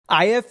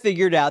I have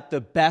figured out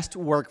the best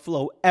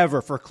workflow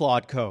ever for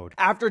Claude Code.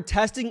 After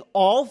testing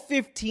all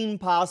 15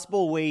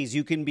 possible ways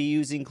you can be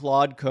using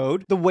Claude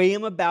Code, the way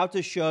I'm about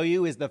to show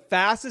you is the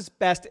fastest,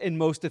 best, and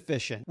most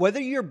efficient. Whether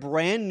you're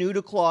brand new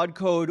to Claude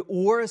Code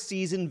or a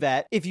seasoned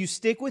vet, if you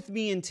stick with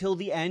me until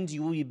the end,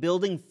 you will be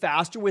building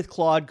faster with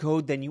Claude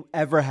Code than you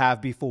ever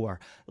have before.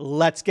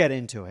 Let's get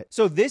into it.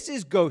 So this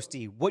is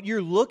Ghostty. What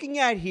you're looking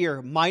at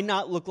here might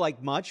not look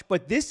like much,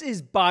 but this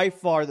is by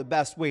far the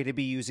best way to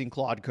be using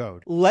Claude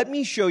Code. Let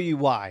me show you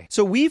why.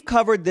 So we've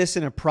covered this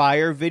in a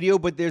prior video,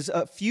 but there's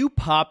a few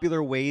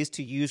popular ways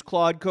to use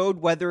Claude Code,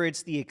 whether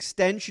it's the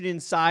extension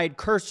inside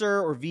Cursor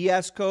or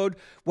VS Code,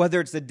 whether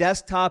it's the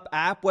desktop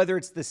app, whether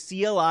it's the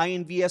CLI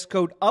in VS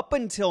Code. Up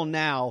until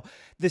now,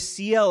 the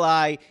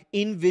CLI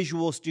in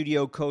Visual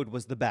Studio Code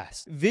was the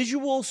best.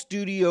 Visual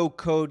Studio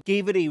Code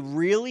gave it a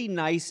really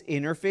nice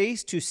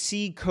interface to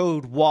see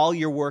code while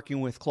you're working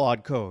with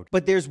Claude Code.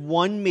 But there's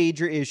one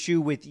major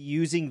issue with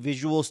using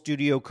Visual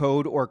Studio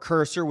Code or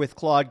Cursor with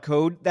Claude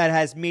Code that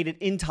has made it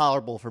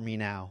intolerable for me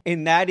now,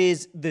 and that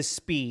is the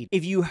speed.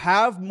 If you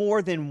have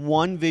more than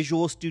one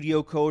Visual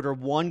Studio Code or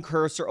one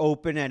cursor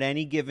open at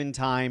any given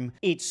time,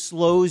 it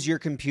slows your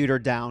computer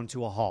down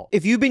to a halt.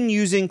 If you've been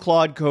using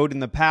Claude Code in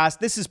the past,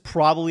 this is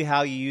probably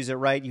how you use it,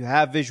 right? You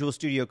have Visual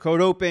Studio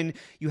Code open,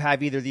 you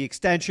have either the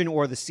extension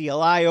or the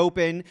CLI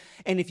open,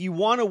 and if you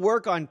want to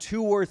work on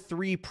 2 or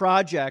 3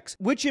 projects,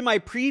 which in my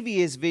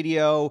previous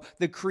video,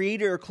 the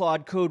creator of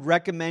Claude Code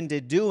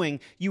recommended doing,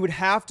 you would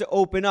have to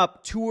open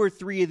up 2 or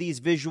 3 of these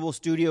Visual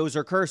Studios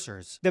or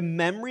cursors. The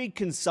memory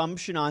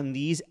consumption on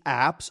these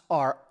apps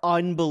are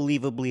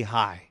unbelievably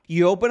high.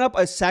 You open up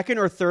a second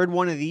or third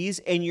one of these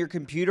and your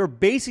computer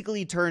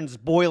basically turns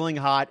boiling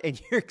hot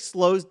and it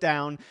slows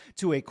down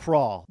to a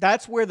crawl.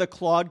 That's where the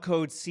Claude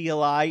Code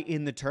CLI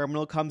in the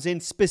terminal comes in,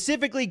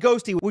 specifically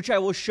Ghostty, which I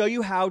will show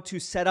you how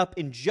to set up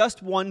in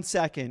just 1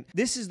 second.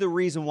 This is the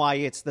reason why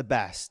it's the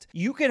best.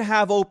 You can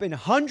have open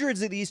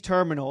hundreds of these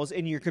terminals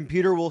and your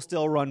computer will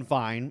still run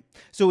fine.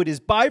 So it is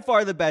by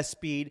far the best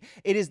speed.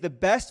 It is the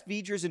best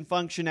features and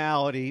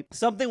functionality.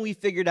 Something we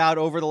figured out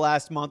over the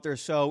last month or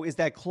so is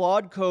that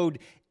Claude Code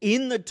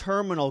in the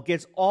terminal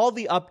gets all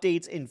the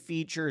updates and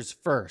features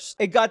first.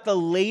 It got the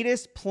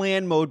latest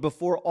plan mode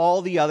before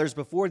all the others,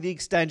 before the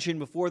extension,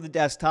 before the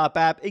desktop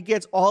app. It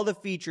gets all the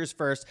features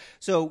first.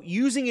 So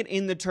using it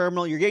in the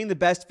terminal, you're getting the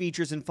best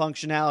features and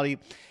functionality,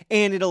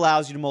 and it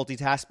allows you to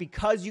multitask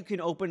because you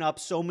can open up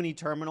so many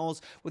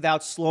terminals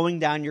without slowing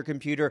down your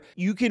computer.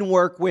 You can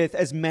work with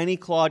as many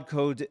Claude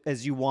codes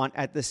as you want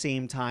at the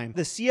same time.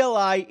 The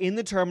CLI in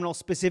the terminal,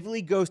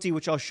 specifically Ghostty,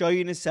 which I'll show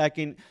you in a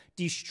second,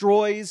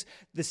 destroys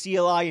the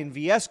CLI in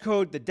VS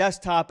Code, the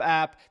desktop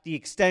app, the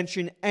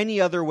extension, any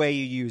other way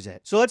you use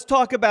it. So let's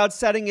talk about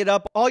setting it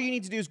up. All you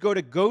need to do is go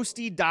to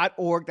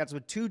ghosty.org. That's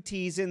with 2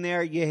 T's in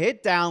there. You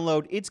hit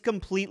download. It's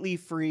completely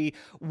free.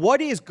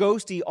 What is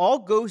Ghostty?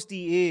 All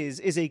Ghostty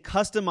is a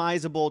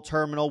customizable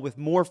terminal with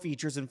more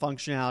features and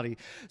functionality.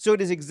 So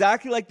it is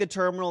exactly like the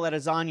terminal that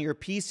is on your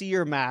PC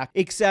or Mac,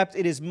 except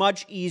it is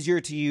much easier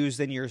to use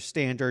than your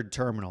standard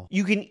terminal.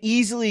 You can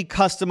easily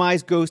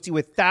customize Ghostty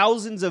with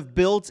thousands of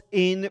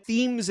built-in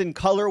themes and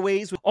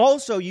colorways.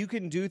 Also, you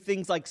can do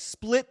things like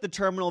split the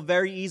terminal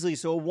very easily.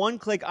 So one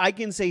click, I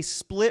can say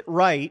split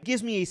right. It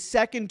gives me a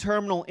second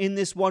terminal in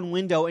this one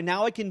window, and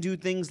now I can do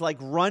things like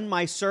run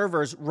my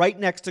servers right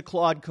next to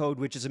Claude Code,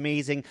 which is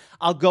amazing.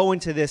 I'll go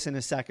into this in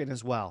a second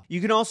as well.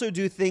 You can also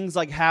do things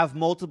like have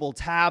multiple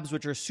tabs,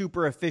 which are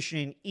super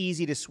efficient and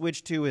easy to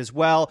switch to as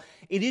well.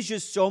 It is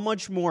just so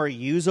much more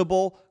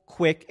usable,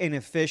 quick, and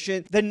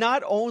efficient than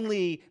not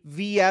only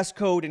VS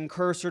Code and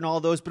Cursor and all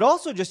those, but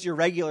also just your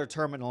regular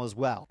terminal as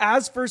well.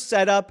 As for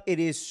setup, it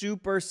is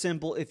super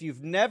simple. If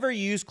you've never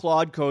used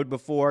Claude Code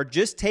before,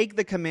 just take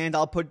the command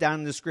I'll put down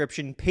in the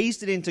description,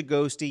 paste it into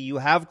Ghostty, you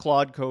have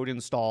Claude Code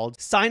installed,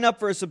 sign up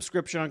for a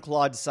subscription on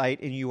Claude's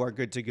site, and you are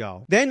good to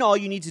go. Then all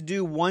you need to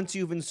do once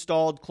you've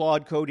installed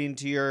Claude Code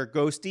into your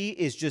Ghostty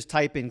is just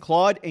type in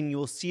Claude, and you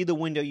will see the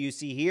window you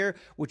see here,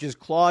 which is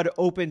Claude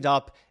opened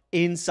up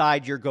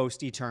inside your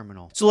Ghostty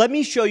terminal. So let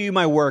me show you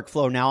my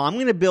workflow now. I'm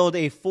going to build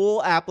a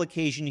full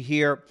application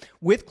here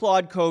with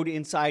Claude Code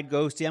inside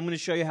Ghostty. I'm going to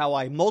show you how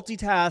I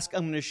multitask.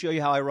 I'm going to show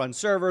you how I run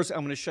servers. I'm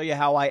going to show you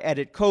how I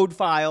edit code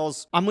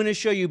files. I'm going to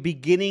show you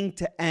beginning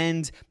to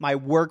end my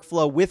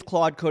workflow with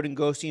Claude Code and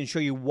Ghostty and show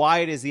you why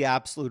it is the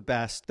absolute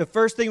best. The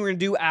first thing we're going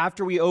to do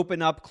after we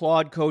open up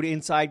Claude Code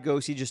inside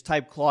Ghostty, just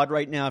type Claude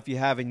right now if you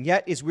haven't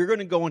yet, is we're going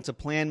to go into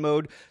plan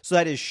mode. So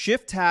that is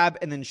Shift Tab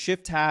and then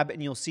Shift Tab,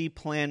 and you'll see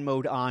plan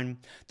mode on.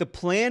 The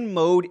plan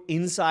mode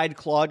inside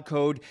Claude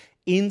Code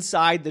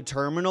inside the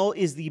terminal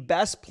is the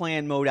best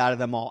plan mode out of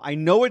them all. I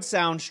know it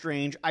sounds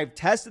strange. I've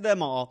tested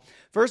them all.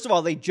 First of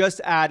all, they just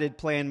added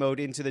plan mode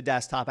into the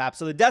desktop app.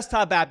 So the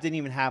desktop app didn't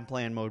even have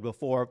plan mode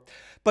before.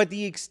 But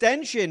the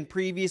extension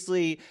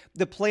previously,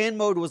 the plan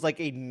mode was like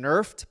a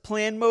nerfed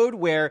plan mode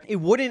where it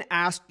wouldn't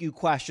ask you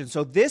questions.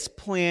 So this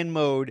plan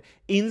mode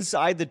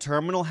inside the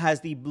terminal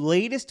has the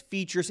latest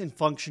features and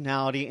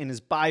functionality and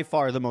is by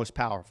far the most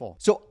powerful.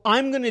 So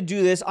I'm going to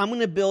do this. I'm going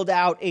to build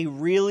out a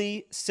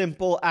really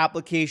simple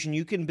application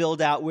you can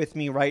build out with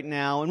me right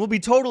now and will be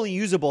totally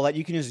usable that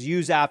you can just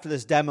use after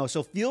this demo.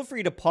 So feel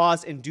free to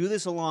pause and do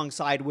this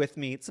alongside with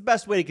me. It's the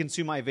best way to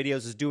consume my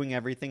videos is doing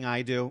everything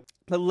I do.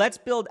 But let's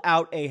build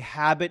out a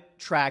habit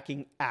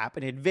tracking app,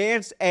 an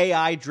advanced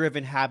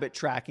AI-driven habit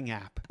tracking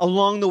app.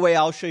 Along the way,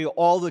 I'll show you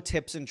all the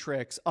tips and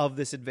tricks of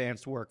this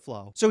advanced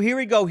workflow. So here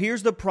we go.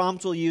 Here's the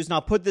prompt we'll use, and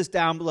I'll put this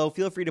down below.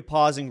 Feel free to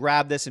pause and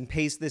grab this and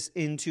paste this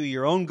into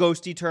your own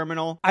Ghostty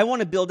terminal. I want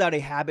to build out a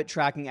habit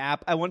tracking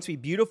app. I want it to be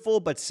beautiful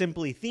but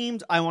simply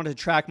themed. I want to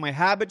track my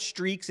habit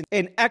streaks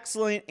and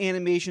excellent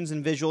animations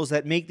and visuals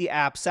that make the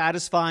app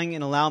satisfying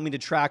and allow me to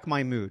track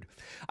my mood.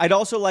 I'd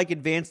also like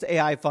advanced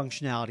AI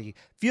functionality.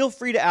 Feel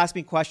free to ask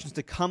me questions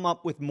to come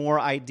up with more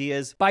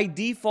ideas. By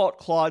default,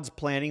 Claude's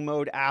planning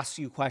mode asks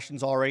you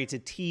questions already to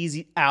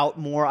tease out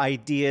more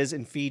ideas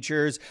and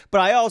features. But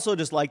I also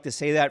just like to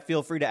say that.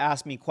 Feel free to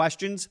ask me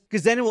questions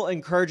because then it will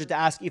encourage it to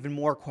ask even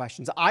more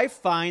questions. I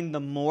find the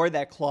more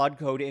that Claude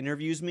Code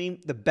interviews me,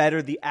 the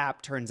better the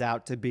app turns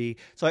out to be.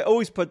 So I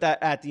always put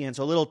that at the end.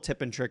 So a little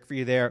tip and trick for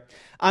you there.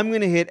 I'm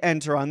going to hit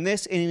enter on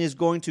this and it is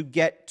going to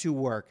get to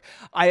work.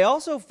 I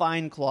also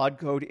find Claude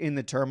Code in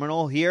the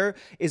terminal here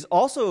is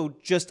also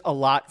just a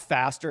lot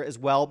faster as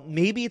well.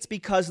 Maybe it's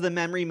because of the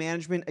memory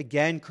management.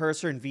 Again,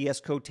 Cursor and VS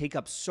Code take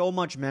up so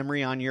much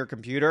memory on your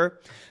computer,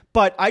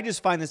 but I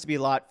just find this to be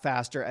a lot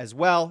faster as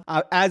well.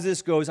 As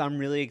this goes, I'm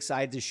really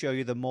excited to show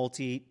you the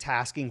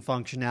multitasking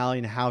functionality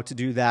and how to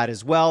do that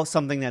as well.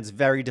 Something that's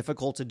very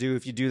difficult to do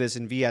if you do this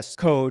in VS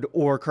Code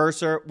or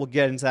Cursor. We'll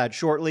get into that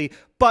shortly.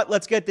 But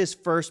let's get this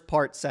first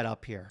part set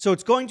up here. So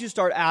it's going to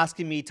start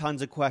asking me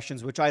tons of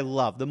questions, which I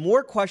love. The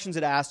more questions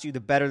it asks you,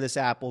 the better this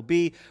app will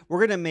be. We're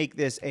going to make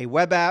this a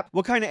web app.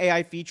 What kind of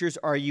AI features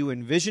are you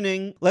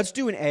envisioning? Let's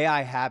do an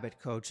AI habit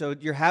coach. So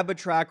your habit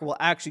tracker will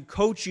actually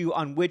coach you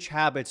on which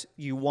habits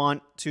you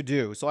want to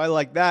do. So I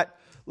like that.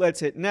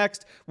 Let's hit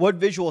next. What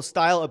visual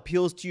style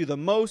appeals to you the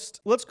most?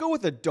 Let's go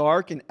with a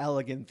dark and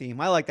elegant theme.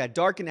 I like that.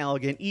 Dark and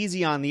elegant,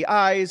 easy on the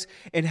eyes.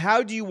 And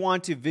how do you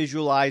want to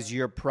visualize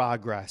your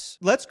progress?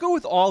 Let's go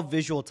with all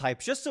visual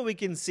types just so we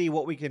can see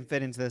what we can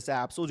fit into this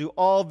app. So we'll do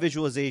all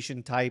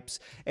visualization types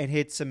and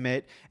hit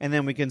submit, and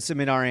then we can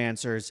submit our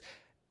answers.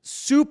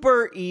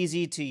 Super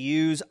easy to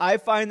use. I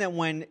find that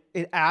when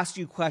it asks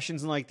you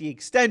questions like the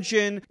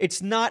extension,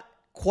 it's not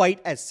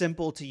quite as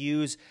simple to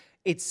use.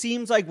 It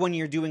seems like when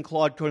you're doing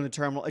Claude Code in the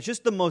terminal, it's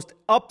just the most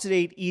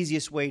up-to-date,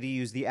 easiest way to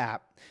use the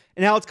app.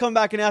 And now it's come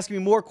back and asking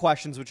me more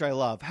questions, which I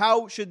love.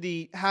 How should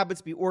the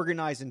habits be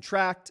organized and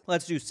tracked?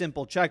 Let's do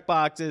simple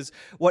checkboxes.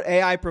 What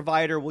AI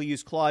provider will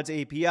use Claude's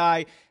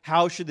API?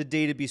 How should the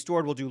data be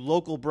stored? We'll do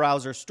local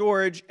browser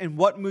storage. And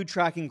what mood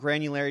tracking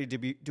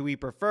granularity do we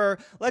prefer?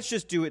 Let's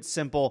just do it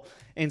simple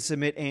and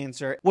submit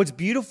answer. What's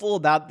beautiful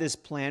about this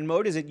plan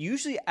mode is it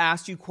usually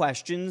asks you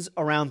questions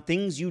around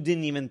things you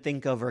didn't even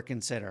think of or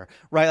consider,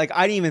 right? Like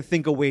I didn't even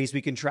think of ways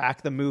we can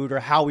track the mood or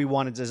how we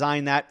want to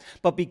design that.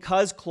 But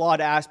because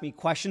Claude asked me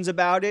questions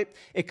about it,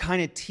 it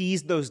kind of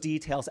teased those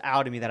details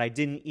out of me that I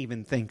didn't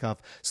even think of.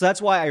 So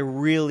that's why I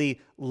really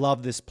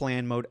love this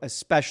plan mode,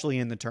 especially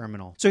in the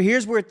terminal. So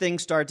here's where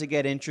things start to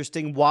get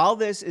interesting. While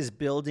this is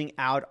building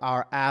out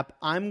our app,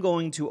 I'm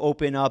going to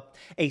open up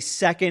a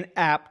second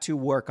app to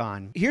work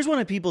on. Here's one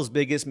of people's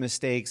biggest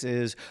mistakes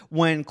is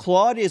when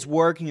Claude is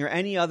working or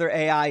any other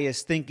AI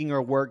is thinking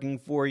or working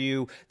for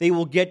you, they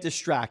will get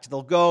distracted.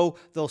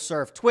 They'll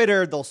surf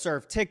Twitter, they'll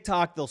surf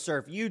TikTok, they'll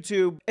surf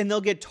YouTube, and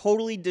they'll get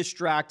totally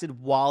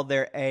distracted while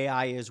their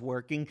AI is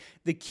working.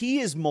 The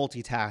key is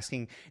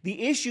multitasking.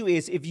 The issue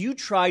is if you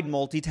tried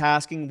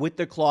multitasking with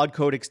the Claude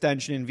Code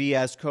extension in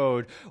VS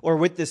Code or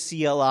with the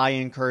CLI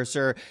in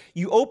Cursor,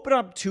 you open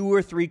up 2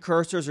 or 3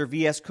 cursors or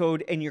VS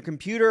Code and your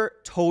computer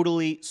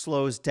totally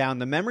slows down.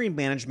 The memory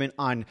management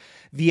on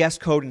VS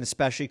Code and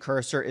especially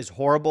Cursor is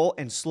horrible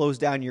and slows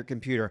down your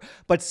computer.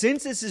 But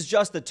since this is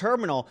just the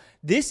terminal,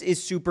 this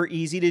is super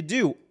easy to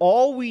do.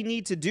 All we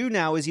need to do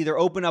now is either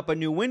open up a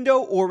new window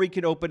or we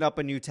can open up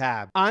a new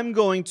tab. I'm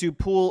going to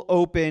pull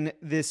open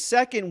this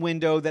second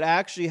window that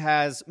actually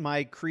has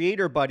my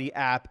Creator Buddy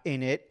app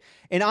in it.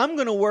 And I'm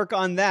going to work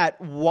on that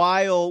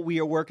while we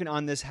are working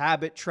on this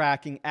habit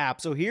tracking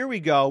app. So here we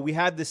go. We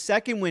have the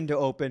second window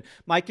open.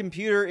 My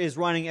computer is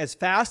running as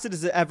fast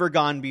as it's ever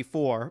gone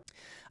before.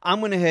 I'm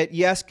going to hit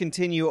yes,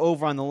 continue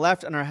over on the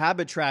left on our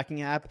habit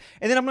tracking app.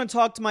 And then I'm going to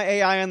talk to my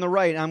AI on the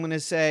right. I'm going to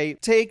say,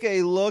 take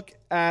a look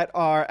at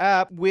our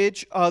app.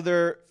 Which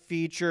other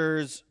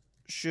features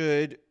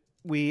should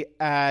we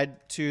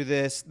add to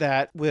this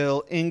that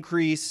will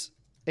increase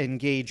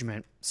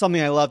engagement.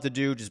 Something I love to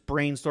do, just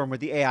brainstorm with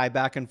the AI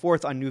back and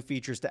forth on new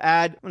features to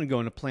add. I'm going to go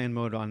into plan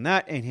mode on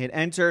that and hit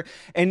enter.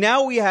 And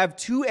now we have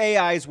two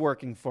AIs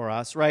working for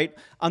us, right?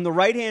 On the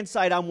right-hand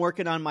side, I'm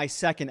working on my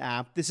second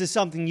app. This is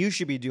something you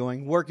should be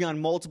doing, working on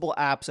multiple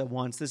apps at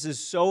once. This is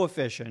so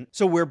efficient.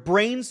 So we're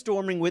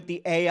brainstorming with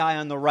the AI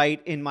on the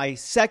right in my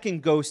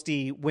second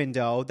Ghostty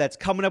window that's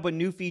coming up with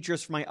new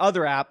features for my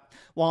other app,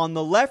 while on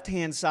the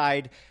left-hand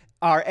side,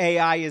 our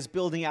AI is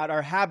building out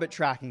our habit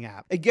tracking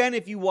app. Again,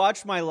 if you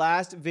watched my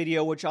last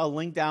video, which I'll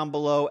link down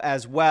below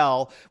as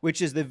well,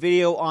 which is the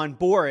video on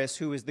Boris,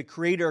 who is the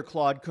creator of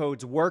Claude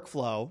Code's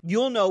workflow,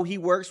 you'll know he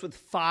works with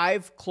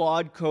 5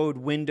 Claude Code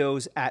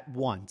windows at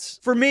once.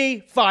 For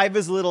me, 5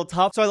 is a little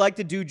tough, so I like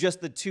to do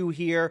just the 2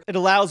 here. It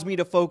allows me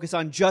to focus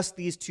on just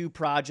these 2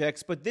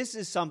 projects, but this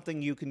is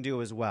something you can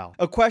do as well.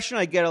 A question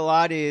I get a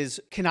lot is,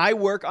 can I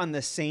work on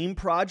the same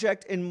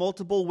project in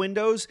multiple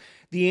windows?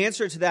 The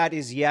answer to that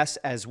is yes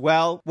as well.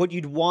 What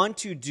you'd want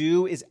to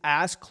do is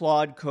ask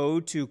Claude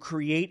Code to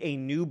create a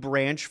new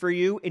branch for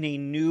you in a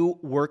new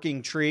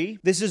working tree.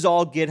 This is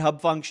all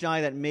GitHub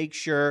functionality that makes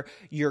sure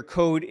your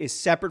code is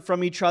separate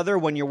from each other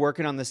when you're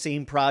working on the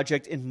same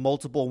project in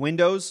multiple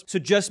windows. So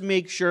just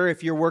make sure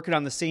if you're working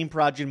on the same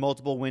project in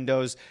multiple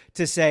windows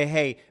to say,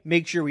 hey,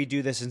 make sure we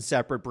do this in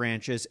separate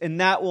branches.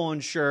 And that will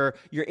ensure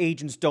your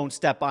agents don't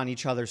step on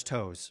each other's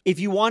toes. If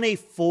you want a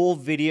full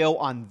video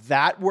on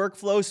that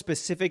workflow,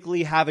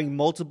 specifically having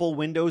multiple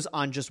windows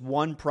on just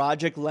one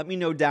project, let me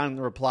know down in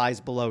the replies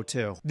below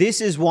too.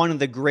 This is one of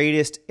the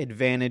greatest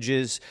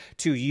advantages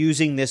to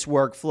using this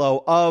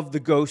workflow of the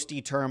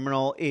Ghostty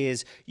terminal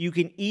is you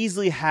can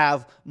easily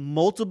have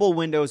multiple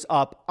windows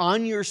up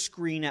on your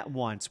screen at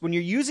once. When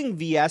you're using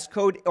VS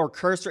Code or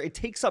Cursor, it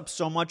takes up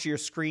so much of your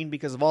screen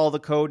because of all the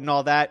code and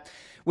all that.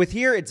 With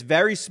here, it's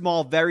very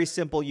small, very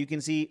simple. You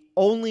can see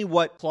only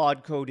what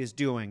Claude Code is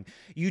doing.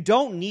 You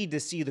don't need to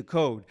see the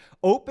code.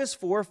 Opus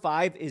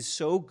 4.5 is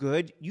so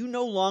good, you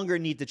no longer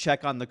need to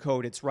check on the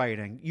code it's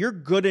writing. You're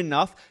good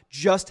enough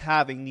just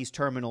having these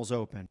terminals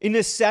open. In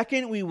a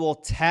second, we will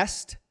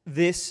test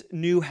this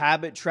new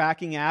habit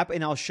tracking app,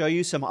 and I'll show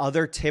you some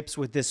other tips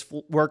with this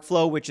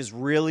workflow, which is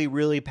really,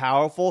 really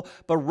powerful.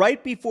 But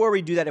right before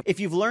we do that, if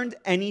you've learned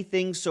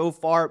anything so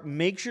far,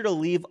 make sure to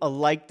leave a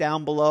like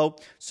down below,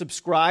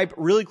 subscribe,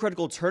 really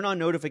critical, turn on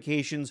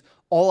notifications.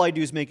 All I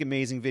do is make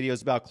amazing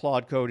videos about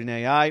Claude Code and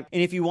AI. And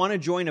if you want to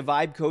join a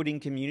vibe coding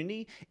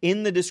community,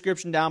 in the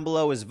description down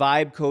below is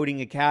Vibe Coding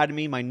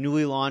Academy, my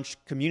newly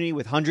launched community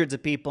with hundreds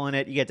of people in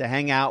it. You get to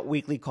hang out,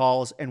 weekly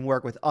calls, and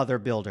work with other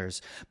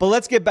builders. But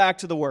let's get back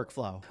to the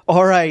workflow.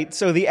 All right,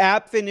 so the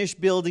app finished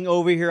building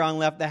over here on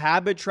left. The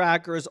habit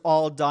tracker is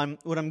all done.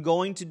 What I'm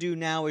going to do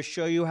now is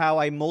show you how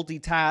I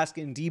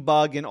multitask and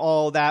debug and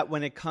all that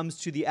when it comes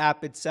to the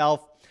app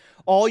itself.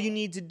 All you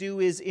need to do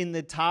is in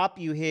the top,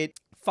 you hit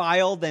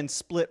File, then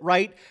split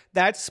right.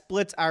 That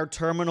splits our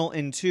terminal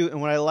in 2.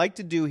 And what I like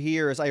to do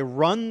here is I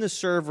run the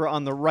server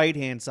on the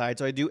right-hand side.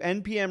 So I do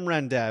npm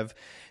rendev.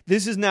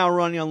 This is now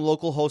running on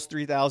localhost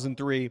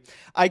 3003.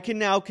 I can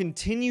now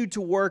continue to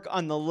work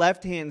on the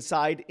left-hand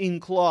side in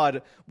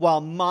Claude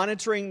while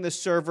monitoring the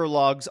server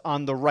logs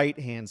on the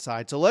right-hand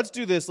side. So let's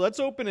do this.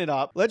 Let's open it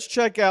up. Let's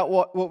check out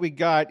what we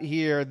got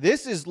here.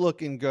 This is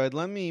looking good.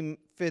 Let me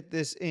fit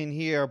this in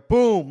here.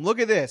 Boom. Look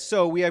at this.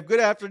 So we have good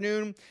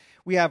afternoon.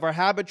 We have our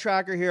habit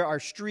tracker here,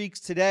 our streaks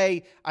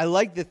today. I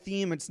like the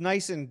theme. It's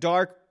nice and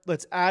dark.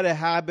 Let's add a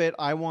habit.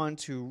 I want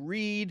to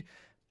read.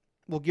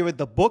 We'll give it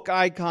the book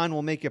icon.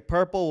 We'll make it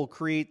purple. We'll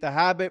create the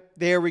habit.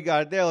 There, we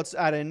got it there. Let's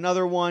add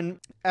another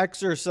one.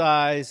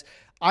 Exercise.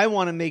 I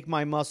want to make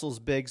my muscles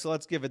big, so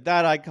let's give it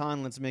that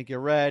icon. Let's make it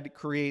red.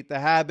 Create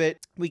the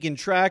habit. We can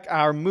track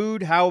our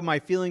mood. How am I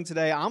feeling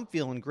today? I'm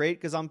feeling great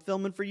because I'm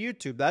filming for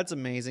YouTube. That's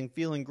amazing.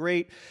 Feeling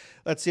great.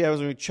 Let's see. I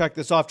was going to check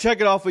this off.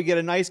 Check it off. We get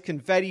a nice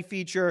confetti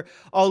feature.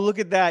 Oh, look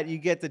at that. You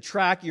get to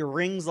track your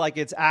rings like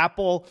it's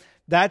Apple.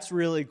 That's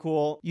really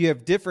cool. You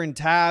have different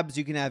tabs.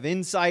 You can have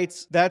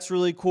insights. That's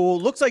really cool.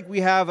 Looks like we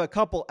have a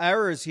couple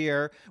errors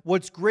here.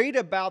 What's great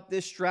about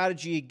this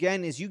strategy,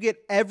 again, is you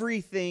get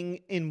everything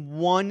in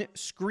one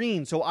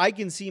screen. So I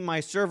can see my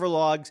server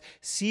logs,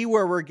 see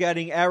where we're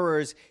getting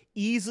errors,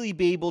 easily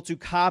be able to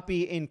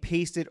copy and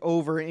paste it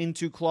over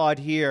into Claude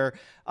here.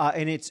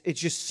 And it's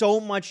just so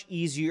much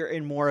easier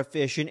and more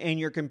efficient, and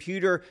your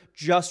computer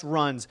just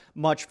runs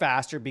much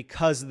faster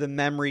because of the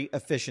memory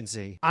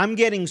efficiency. I'm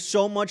getting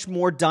so much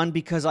more done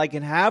because I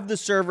can have the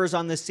servers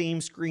on the same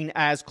screen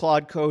as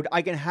Claude Code.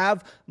 I can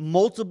have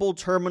multiple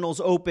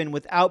terminals open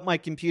without my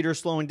computer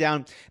slowing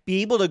down,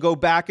 be able to go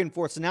back and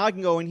forth. So now I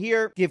can go in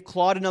here, give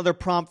Claude another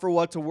prompt for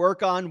what to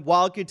work on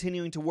while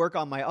continuing to work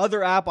on my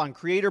other app on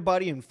Creator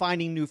Buddy and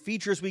finding new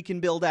features we can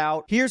build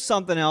out. Here's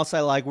something else I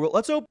like.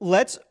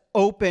 Let's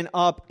open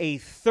up a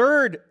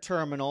third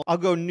terminal. I'll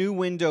go new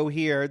window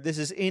here. This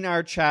is in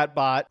our chat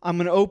bot. I'm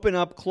going to open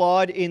up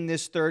Claude in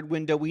this third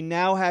window. We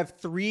now have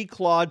 3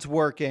 Claudes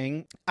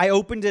working. I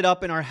opened it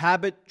up in our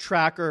habit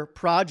tracker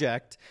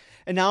project.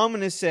 And now I'm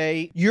going to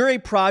say, you're a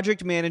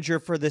project manager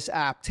for this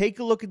app. Take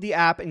a look at the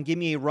app and give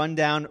me a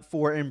rundown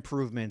for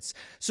improvements.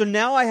 So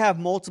now I have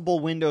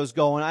multiple windows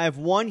going. I have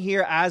one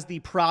here as the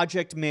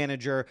project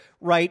manager,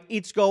 right?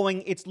 It's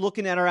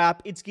looking at our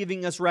app. It's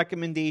giving us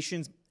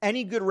recommendations.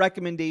 Any good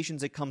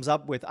recommendations it comes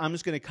up with, I'm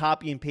just going to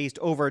copy and paste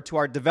over to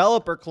our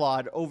developer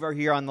Claude over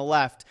here on the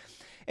left.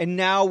 And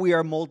now we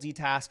are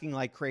multitasking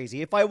like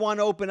crazy. If I want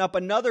to open up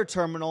another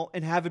terminal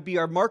and have it be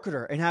our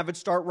marketer and have it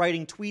start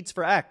writing tweets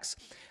for X,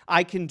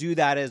 I can do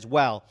that as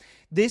well.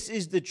 This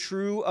is the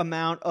true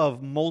amount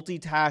of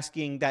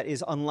multitasking that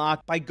is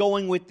unlocked by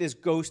going with this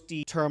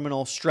Ghostty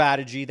terminal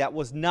strategy that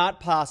was not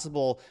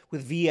possible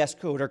with VS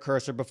Code or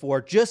Cursor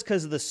before, just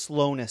because of the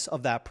slowness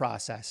of that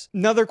process.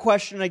 Another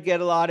question I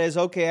get a lot is,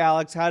 okay,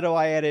 Alex, how do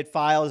I edit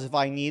files if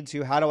I need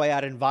to? How do I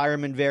add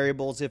environment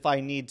variables if I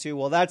need to?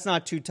 Well, that's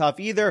not too tough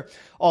either.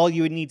 All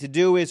you would need to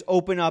do is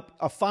open up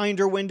a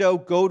Finder window,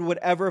 go to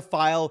whatever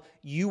file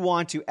you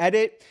want to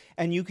edit,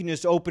 and you can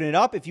just open it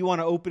up. If you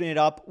want to open it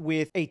up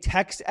with a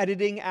text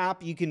editing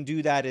app, you can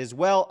do that as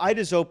well. I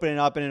just open it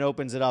up and it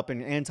opens it up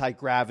in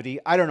anti-gravity.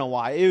 I don't know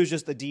why. It was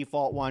just the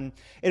default one.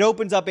 It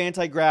opens up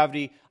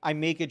anti-gravity. I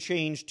make a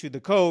change to the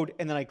code,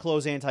 and then I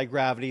close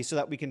anti-gravity so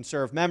that we can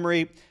serve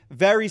memory.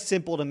 Very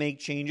simple to make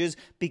changes.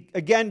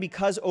 Again,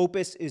 because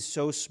Opus is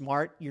so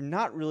smart, you're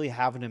not really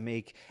having to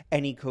make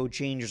any code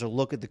changes or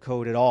look at the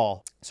code at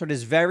all. So it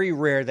is very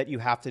rare that you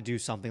have to do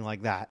something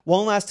like that.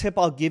 One last tip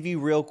I'll give you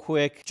real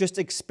quick, just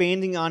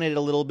expanding on it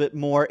a little bit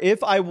more.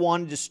 If I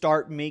wanted to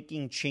start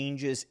making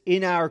changes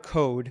in our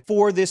code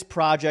for this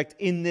project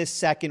in this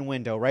second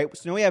window, right?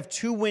 So now we have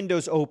two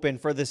windows open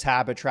for this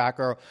habit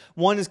tracker.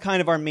 One is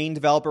kind of our main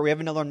developer. We have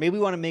another one. Maybe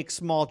we want to make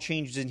small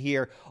changes in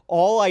here.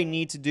 All I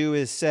need to do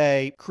is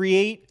say,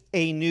 create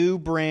a new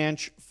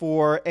branch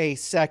for a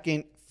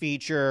second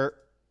feature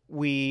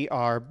we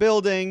are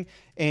building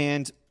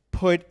and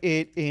put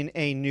it in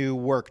a new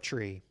work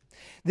tree.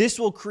 This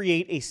will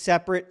create a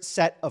separate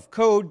set of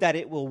code that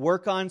it will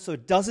work on so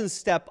it doesn't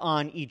step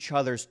on each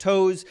other's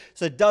toes,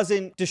 so it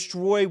doesn't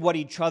destroy what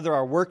each other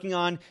are working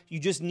on. You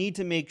just need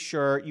to make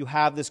sure you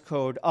have this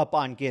code up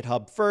on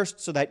GitHub first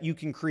so that you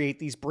can create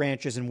these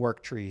branches and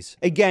work trees.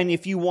 Again,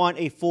 if you want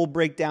a full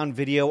breakdown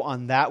video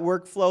on that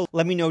workflow,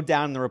 let me know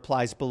down in the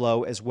replies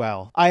below as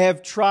well. I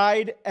have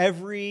tried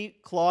every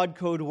Claude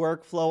Code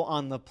workflow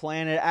on the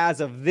planet. As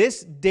of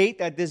this date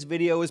that this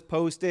video is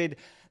posted,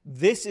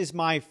 this is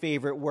my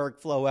favorite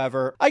workflow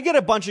ever. I get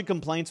a bunch of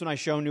complaints when I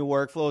show new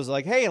workflows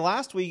like, hey,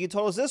 last week you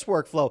told us this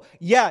workflow.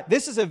 Yeah,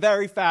 this is a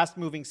very fast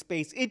moving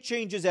space. It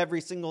changes every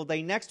single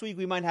day. Next week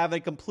we might have a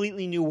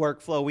completely new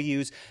workflow we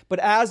use. But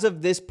as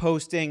of this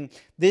posting,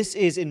 this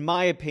is, in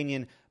my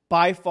opinion,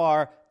 by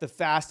far the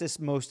fastest,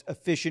 most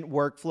efficient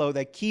workflow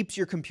that keeps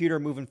your computer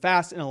moving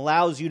fast and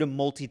allows you to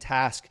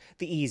multitask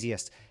the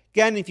easiest.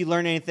 Again, if you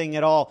learn anything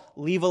at all,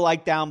 leave a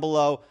like down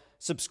below.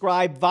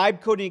 Subscribe, Vibe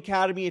Coding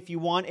Academy, if you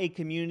want a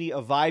community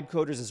of vibe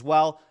coders as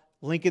well.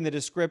 Link in the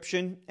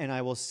description, and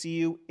I will see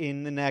you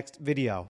in the next video.